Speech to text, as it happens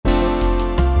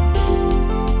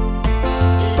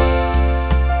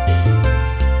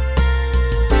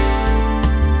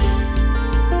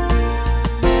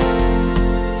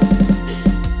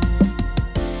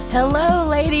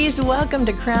ladies. Welcome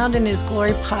to Crowned in His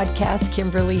Glory podcast.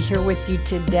 Kimberly here with you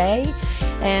today.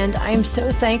 And I'm so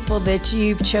thankful that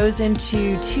you've chosen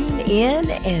to tune in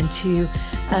and to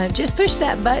just push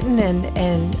that button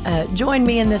and join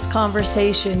me in this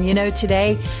conversation. You know,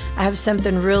 today I have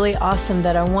something really awesome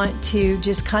that I want to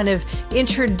just kind of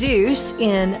introduce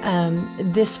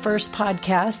in this first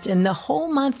podcast. In the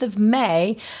whole month of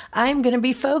May, I'm going to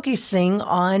be focusing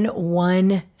on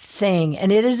one thing,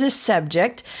 and it is a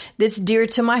subject that's dear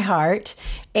to my heart.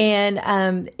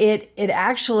 And it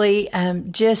actually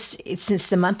since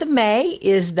the month of May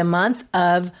is the month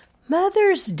of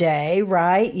Mother's Day,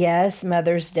 right? Yes,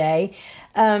 Mother's Day.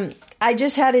 I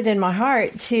just had it in my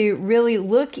heart to really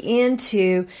look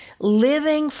into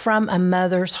living from a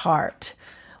mother's heart.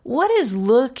 What is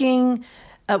looking?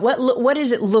 What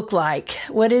does it look like?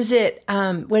 What does it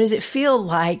feel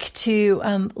like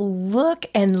to look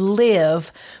and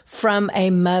live from a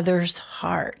mother's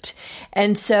heart?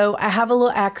 And so I have a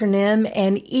little acronym,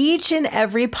 and each and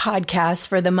every podcast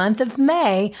for the month of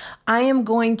May, I am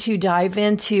going to dive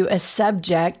into a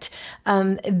subject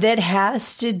that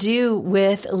has to do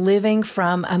with living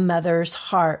from a mother's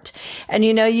heart. And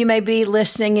you know, you may be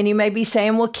listening and you may be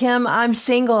saying, well, Kim, I'm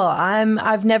single.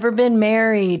 I've never been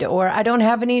married, or I don't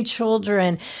have any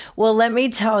children. Well, let me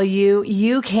tell you,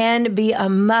 you can be a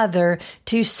mother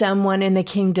to someone in the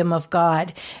kingdom of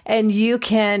God, and you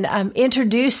can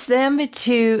introduce them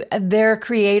to their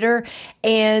Creator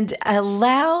and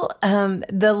allow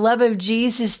the love of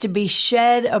Jesus to be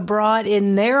shed abroad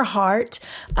in their heart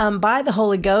by the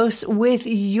Holy Ghost, with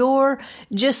your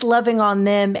just loving on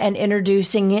them and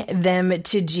introducing them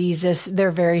to Jesus, their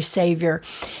very Savior.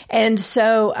 And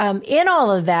so in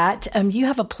all of that, you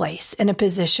have a place and a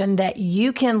position that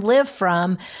you can live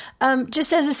from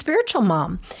just as a spiritual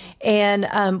mom. And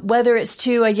whether it's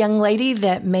to a young lady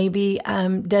that maybe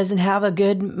doesn't have a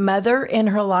good mother in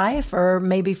her life, or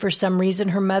maybe for some reason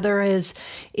her mother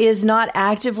is not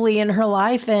actively in her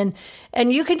life, and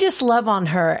you could just love on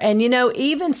her. And, you know,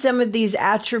 even some of these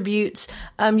attributes,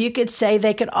 you could say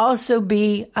they could also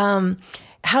be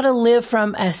how to live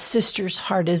from a sister's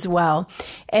heart as well.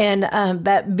 And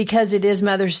but because it is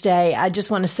Mother's Day, I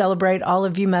just want to celebrate all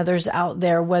of you mothers out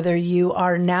there, whether you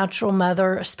are a natural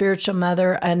mother, a spiritual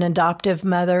mother, an adoptive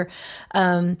mother,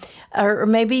 or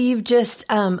maybe you've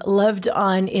just loved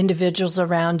on individuals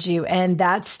around you, and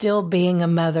that's still being a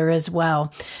mother as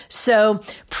well. So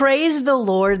praise the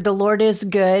Lord. The Lord is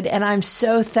good, and I'm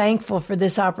so thankful for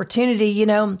this opportunity. You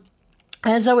know,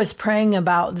 as I was praying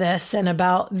about this and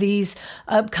about these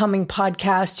upcoming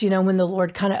podcasts, you know, when the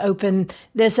Lord kind of opened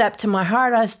this up to my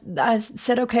heart, I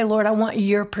said, okay, Lord, I want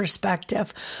your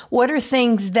perspective. What are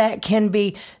things that can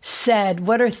be said?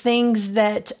 What are things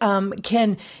that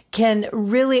can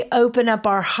really open up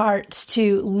our hearts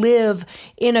to live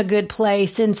in a good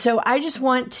place? And so I just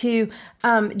want to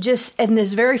just in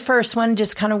this very first one,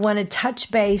 just kind of want to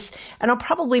touch base, and I'll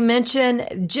probably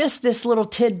mention just this little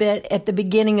tidbit at the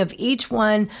beginning of each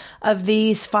one of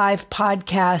these 5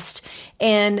 podcasts,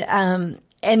 and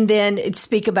then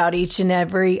speak about each and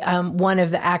every one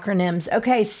of the acronyms.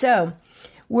 Okay, so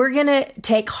we're going to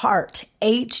take heart,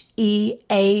 H-E-A-R-T.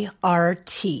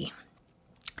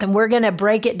 And we're going to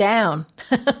break it down.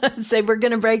 Say we're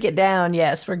going to break it down.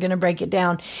 Yes, we're going to break it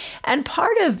down. And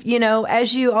part of, you know,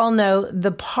 as you all know,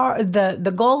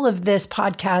 the goal of this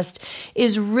podcast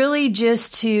is really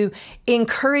just to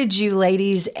encourage you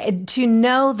ladies to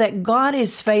know that God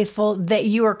is faithful, that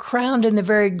you are crowned in the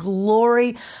very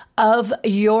glory of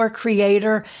your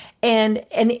Creator. And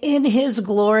in His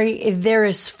glory, there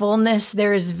is fullness,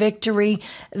 there is victory,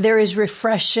 there is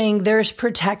refreshing, there's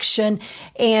protection.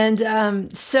 And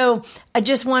so I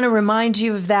just want to remind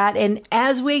you of that. And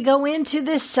as we go into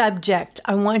this subject,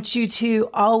 I want you to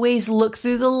always look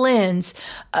through the lens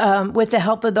with the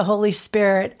help of the Holy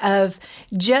Spirit of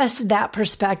just that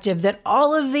perspective, that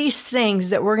all of these things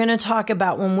that we're going to talk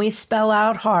about when we spell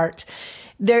out heart,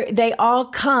 they all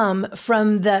come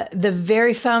from the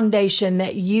very foundation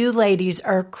that you ladies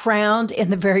are crowned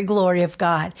in the very glory of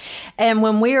God. And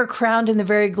when we are crowned in the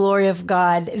very glory of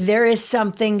God, there is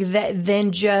something that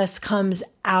then just comes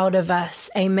out of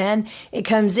us. Amen. It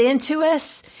comes into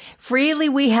us. Freely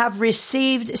we have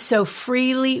received, so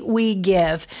freely we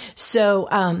give.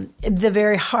 So the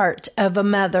very heart of a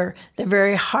mother, the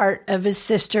very heart of a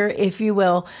sister, if you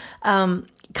will,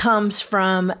 comes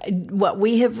from what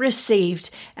we have received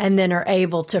and then are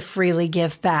able to freely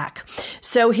give back.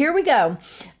 So here we go.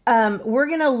 We're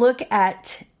going to look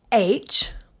at H,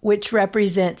 which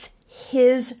represents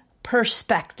His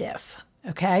perspective.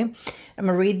 Okay. I'm going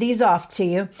to read these off to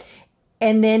you.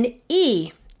 And then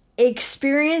E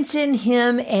experiencing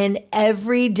him in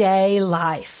everyday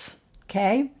life.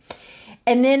 Okay.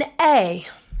 And then A,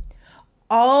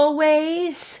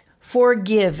 always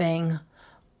forgiving,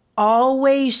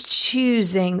 always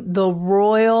choosing the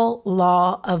royal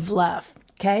law of love.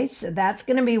 Okay. So that's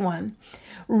going to be one.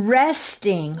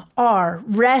 Resting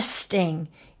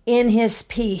in his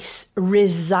peace,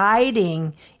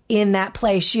 residing in that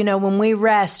place. You know, when we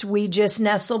rest, we just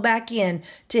nestle back in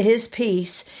to his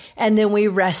peace, and then we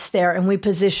rest there and we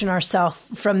position ourselves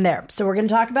from there. So we're going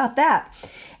to talk about that.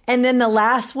 And then the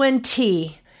last one,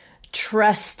 T,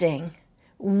 trusting.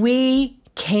 We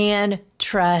can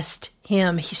trust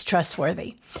him. He's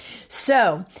trustworthy.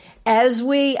 So as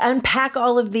we unpack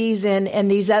all of these in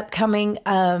these upcoming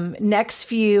next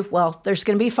few, well, there's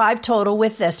going to be 5 total,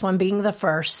 with this one being the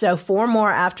first. So 4 more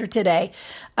after today.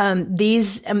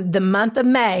 The month of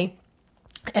May,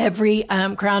 every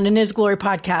Crowned in His Glory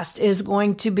podcast is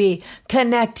going to be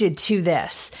connected to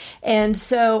this. And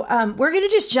so we're going to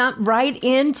just jump right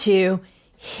into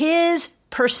his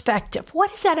perspective.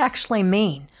 What does that actually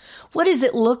mean? What does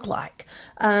it look like?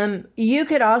 You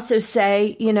could also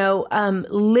say,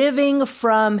 living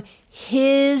from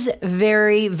his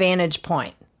very vantage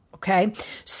point. Okay.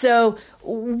 So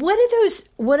what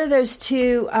do those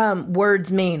 2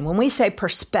 words mean? When we say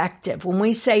perspective, when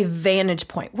we say vantage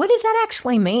point, what does that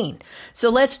actually mean? So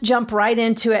let's jump right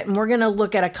into it, and we're going to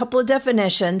look at a couple of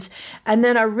definitions. And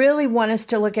then I really want us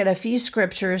to look at a few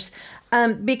scriptures,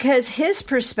 because his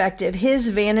perspective, his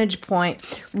vantage point,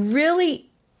 really,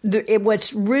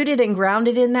 what's rooted and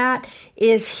grounded in that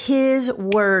is his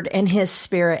word and his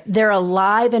spirit. They're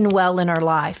alive and well in our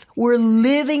life. We're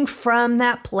living from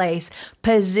that place,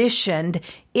 positioned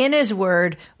in his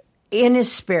word, in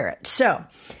his spirit. So,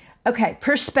 okay,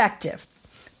 perspective.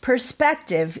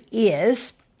 Perspective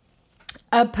is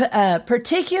a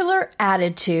particular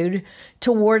attitude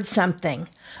towards something,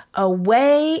 a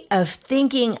way of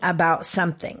thinking about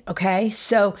something. Okay,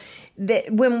 so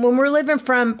when we're living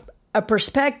from a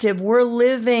perspective, we're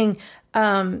living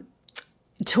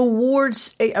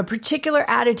towards a particular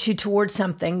attitude towards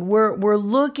something. We're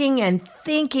looking and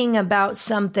thinking about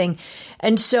something.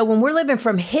 And so when we're living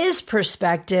from his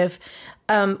perspective,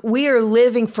 we are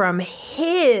living from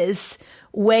his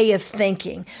way of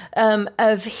thinking,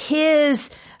 of his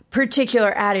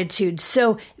particular attitude.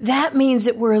 So that means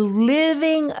that we're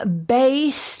living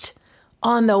based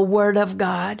on the Word of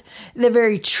God, the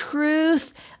very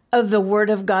truth of the Word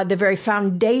of God, the very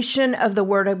foundation of the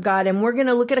Word of God. And we're going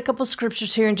to look at a couple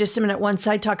scriptures here in just a minute once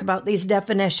I talk about these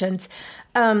definitions,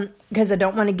 because I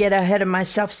don't want to get ahead of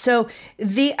myself. So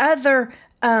the other,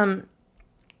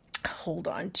 hold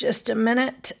on just a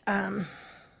minute.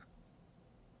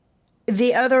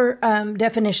 The other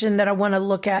definition that I want to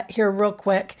look at here real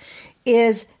quick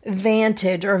is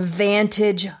vantage or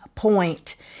vantage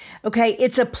point. Okay,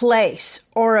 it's a place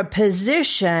or a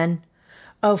position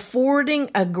affording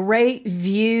a great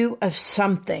view of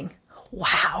something.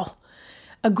 Wow.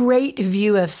 A great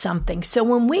view of something. So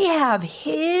when we have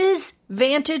his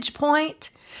vantage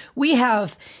point, we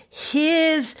have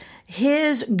his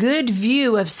good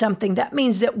view of something. That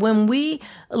means that when we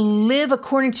live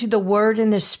according to the Word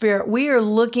and the Spirit, we are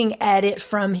looking at it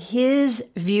from his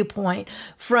viewpoint,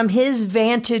 from his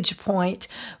vantage point,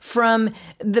 from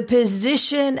the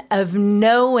position of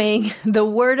knowing the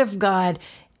Word of God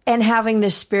and having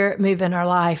the Spirit move in our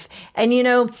life. And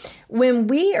when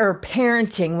we are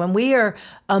parenting, when we are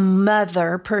a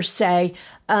mother per se,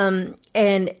 and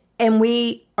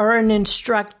we are an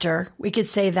instructor, we could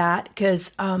say that,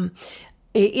 because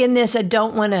in this, I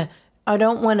don't want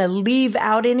to leave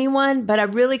out anyone, but I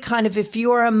really kind of, if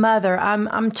you are a mother,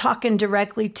 I'm talking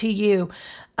directly to you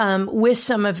with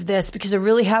some of this, because I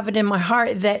really have it in my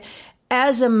heart that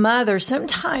as a mother,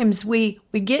 sometimes we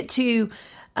get to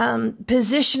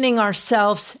positioning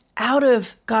ourselves out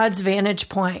of God's vantage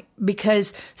point,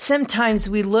 because sometimes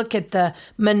we look at the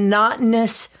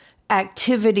monotonous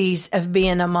activities of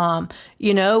being a mom.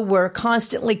 We're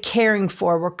constantly caring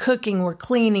for, we're cooking, we're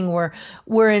cleaning,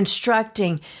 we're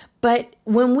instructing. But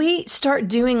when we start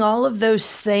doing all of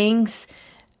those things,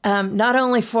 not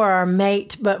only for our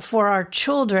mate, but for our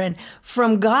children,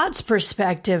 from God's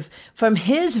perspective, from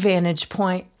his vantage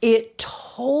point, it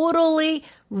totally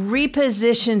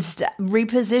repositions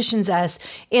us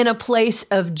in a place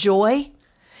of joy,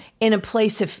 in a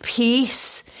place of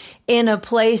peace, in a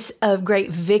place of great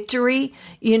victory.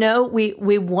 You know,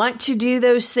 we want to do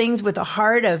those things with a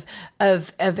heart of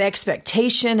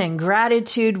expectation and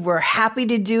gratitude. We're happy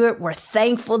to do it. We're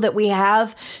thankful that we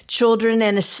have children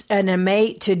and a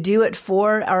mate to do it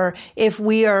for. Or if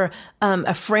we are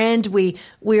a friend,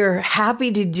 we're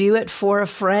happy to do it for a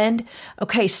friend.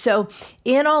 Okay, so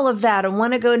in all of that, I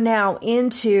want to go now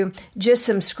into just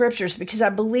some scriptures, because I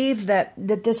believe that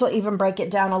this will even break it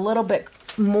down a little bit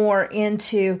more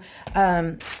into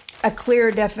a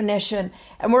clearer definition.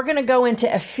 And we're going to go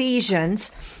into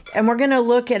Ephesians, and we're going to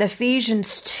look at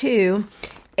Ephesians 2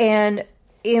 and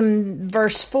in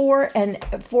verse 4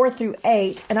 through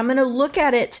 8. And I'm going to look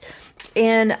at it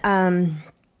in,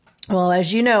 well,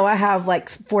 as you know, I have like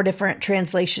 4 different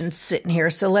translations sitting here.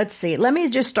 So let's see. Let me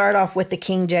just start off with the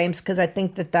King James, because I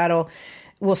think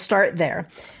we'll start there.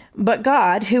 But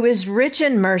God, who is rich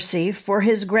in mercy, for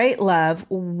his great love,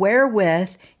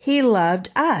 wherewith he loved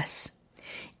us,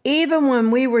 even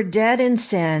when we were dead in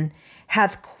sin,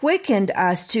 hath quickened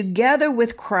us together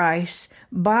with Christ.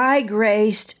 By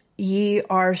grace ye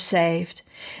are saved,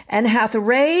 and hath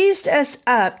raised us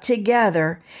up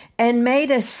together, and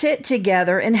made us sit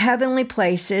together in heavenly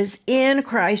places in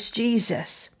Christ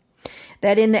Jesus,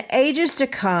 that in the ages to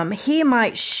come he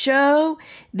might show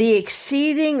the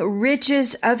exceeding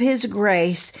riches of his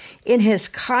grace in his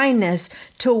kindness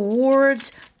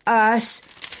towards us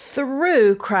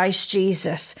through Christ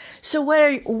Jesus. So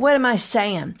what am I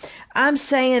saying? I'm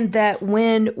saying that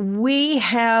when we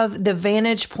have the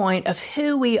vantage point of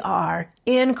who we are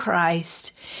in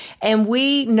Christ, and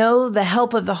we know the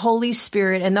help of the Holy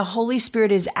Spirit, and the Holy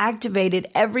Spirit is activated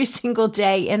every single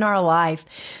day in our life,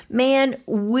 man,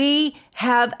 we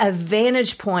have a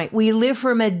vantage point. We live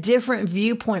from a different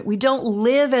viewpoint. We don't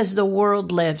live as the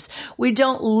world lives. We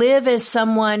don't live as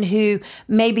someone who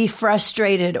may be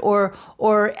frustrated or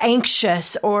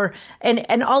anxious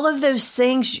and all of those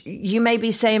things. You may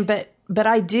be saying, but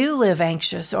I do live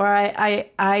anxious, or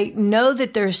I know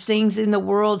that there's things in the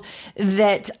world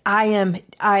that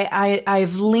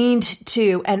I've leaned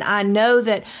to, and I know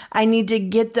that I need to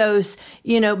get those,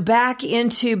 back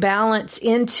into balance,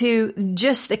 into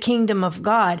just the kingdom of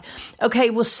God. Okay,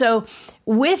 well, so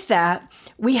with that,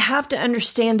 we have to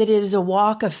understand that it is a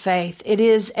walk of faith. It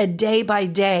is a day by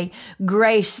day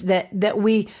grace that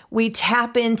we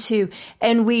tap into,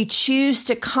 and we choose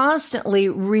to constantly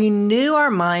renew our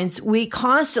minds. We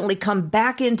constantly come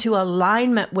back into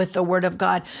alignment with the Word of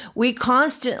God. We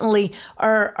constantly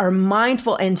are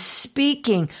mindful and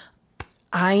speaking,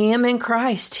 I am in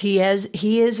Christ. He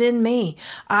is in me.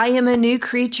 I am a new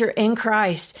creature in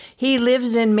Christ. He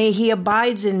lives in me. He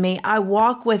abides in me. I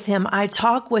walk with him. I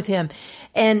talk with him.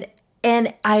 And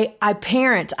I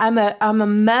parent. I'm a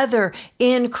mother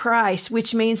in Christ,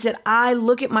 which means that I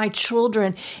look at my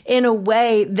children in a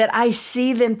way that I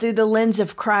see them through the lens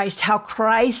of Christ, how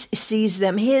Christ sees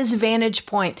them, his vantage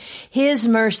point, his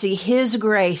mercy, his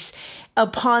grace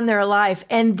upon their life.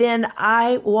 And then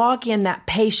I walk in that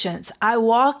patience. I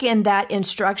walk in that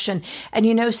instruction.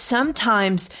 And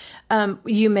sometimes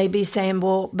you may be saying,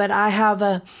 well, but I have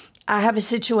a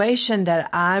situation that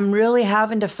I'm really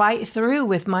having to fight through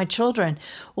with my children.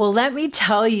 Well, let me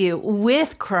tell you,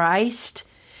 with Christ,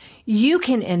 you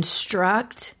can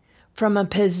instruct from a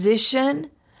position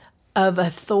of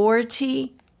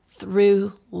authority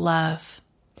through love,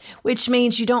 which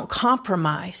means you don't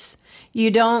compromise. You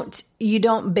don't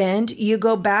bend. You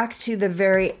go back to the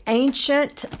very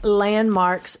ancient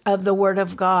landmarks of the Word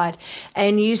of God,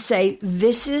 and you say,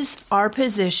 this is our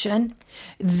position.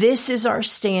 This is our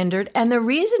standard. And the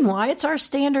reason why it's our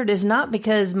standard is not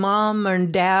because mom or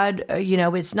dad,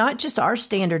 it's not just our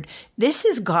standard. This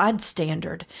is God's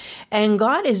standard. And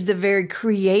God is the very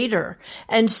creator.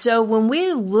 And so when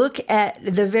we look at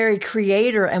the very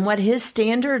creator and what his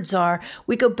standards are,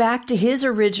 we go back to his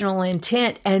original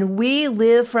intent, and we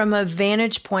live from a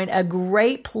vantage point, a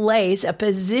great place, a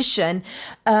position.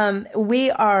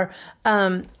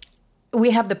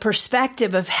 We have the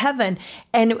perspective of heaven,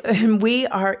 and we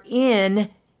are in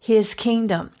his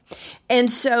kingdom. And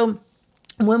so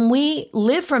when we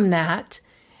live from that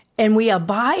and we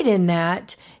abide in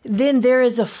that, then there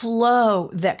is a flow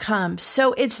that comes.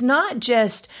 So it's not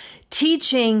just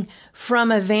teaching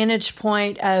from a vantage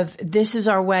point of this is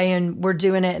our way and we're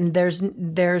doing it, and there's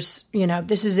this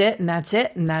is it and that's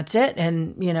it and that's it.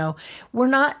 And, we're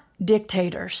not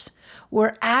dictators.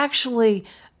 We're actually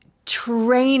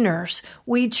trainers.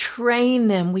 We train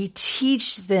them, we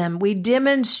teach them, we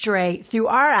demonstrate through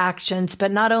our actions,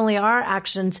 but not only our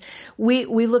actions, we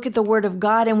look at the Word of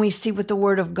God and we see what the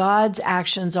Word of God's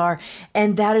actions are.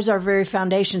 And that is our very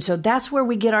foundation. So that's where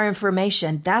we get our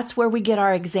information. That's where we get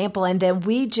our example. And then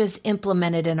we just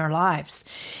implement it in our lives.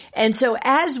 And so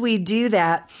as we do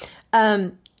that,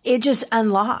 it just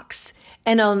unlocks.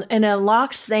 And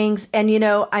unlocks things. And,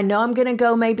 I know I'm going to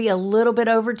go maybe a little bit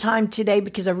over time today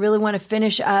because I really want to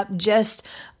finish up just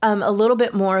a little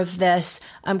bit more of this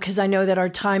because I know that our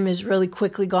time is really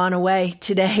quickly gone away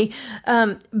today.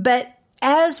 But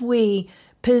as we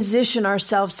position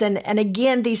ourselves, and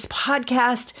again, these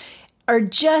podcasts are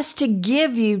just to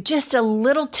give you just a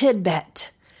little tidbit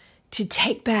to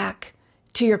take back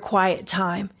to your quiet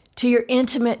time, to your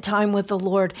intimate time with the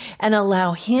Lord, and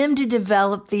allow Him to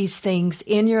develop these things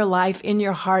in your life, in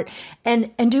your heart, and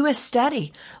do a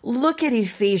study. Look at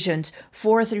Ephesians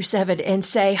 4-7 and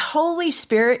say, Holy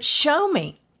Spirit, show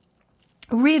me.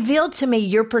 Reveal to me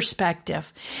your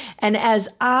perspective. And as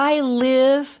I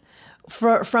live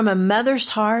from a mother's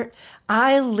heart,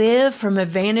 I live from a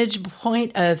vantage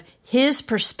point of His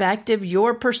perspective,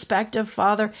 your perspective,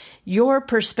 Father, your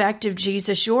perspective,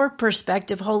 Jesus, your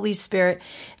perspective, Holy Spirit.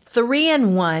 3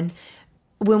 in 1,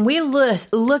 when we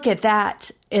look at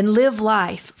that and live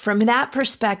life from that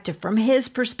perspective, from His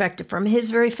perspective, from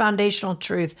His very foundational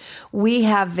truth, we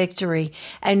have victory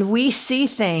and we see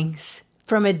things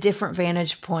from a different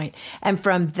vantage point. And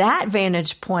from that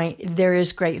vantage point, there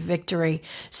is great victory.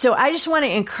 So I just want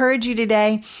to encourage you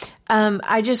today.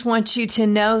 I just want you to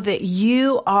know that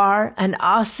you are an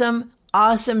awesome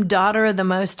daughter of the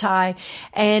Most High.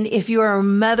 And if you are a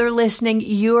mother listening,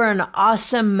 you are an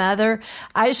awesome mother.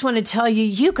 I just want to tell you,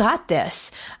 you got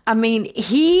this. I mean,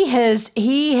 He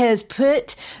has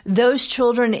put those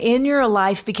children in your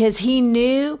life because He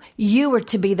knew you were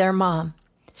to be their mom.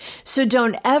 So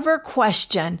don't ever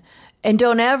question and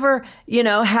don't ever,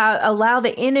 allow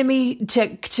the enemy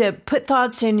to put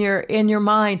thoughts in your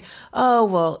mind. Oh,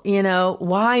 well,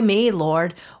 why me,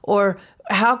 Lord? Or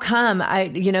how come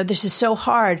this is so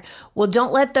hard? Well,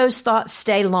 don't let those thoughts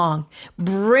stay long.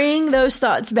 Bring those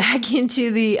thoughts back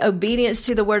into the obedience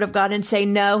to the Word of God and say,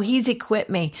 no, He's equipped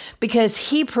me because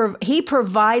He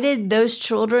provided those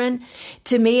children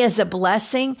to me as a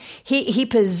blessing. He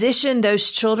positioned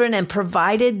those children and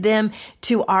provided them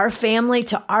to our family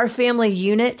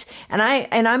unit. And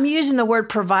I'm using the word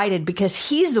provided because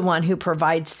He's the one who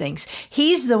provides things.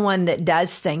 He's the one that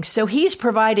does things. So He's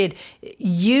provided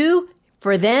you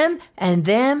for them and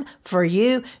them for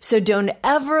you. So don't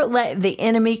ever let the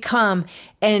enemy come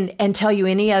and tell you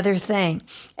any other thing.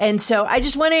 And so I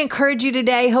just want to encourage you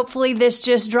today. Hopefully this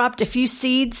just dropped a few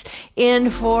seeds in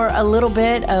for a little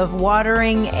bit of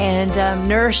watering and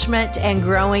nourishment and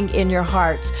growing in your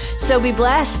hearts. So be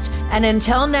blessed. And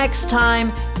until next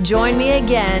time, join me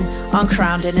again on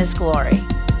Crowned in His Glory.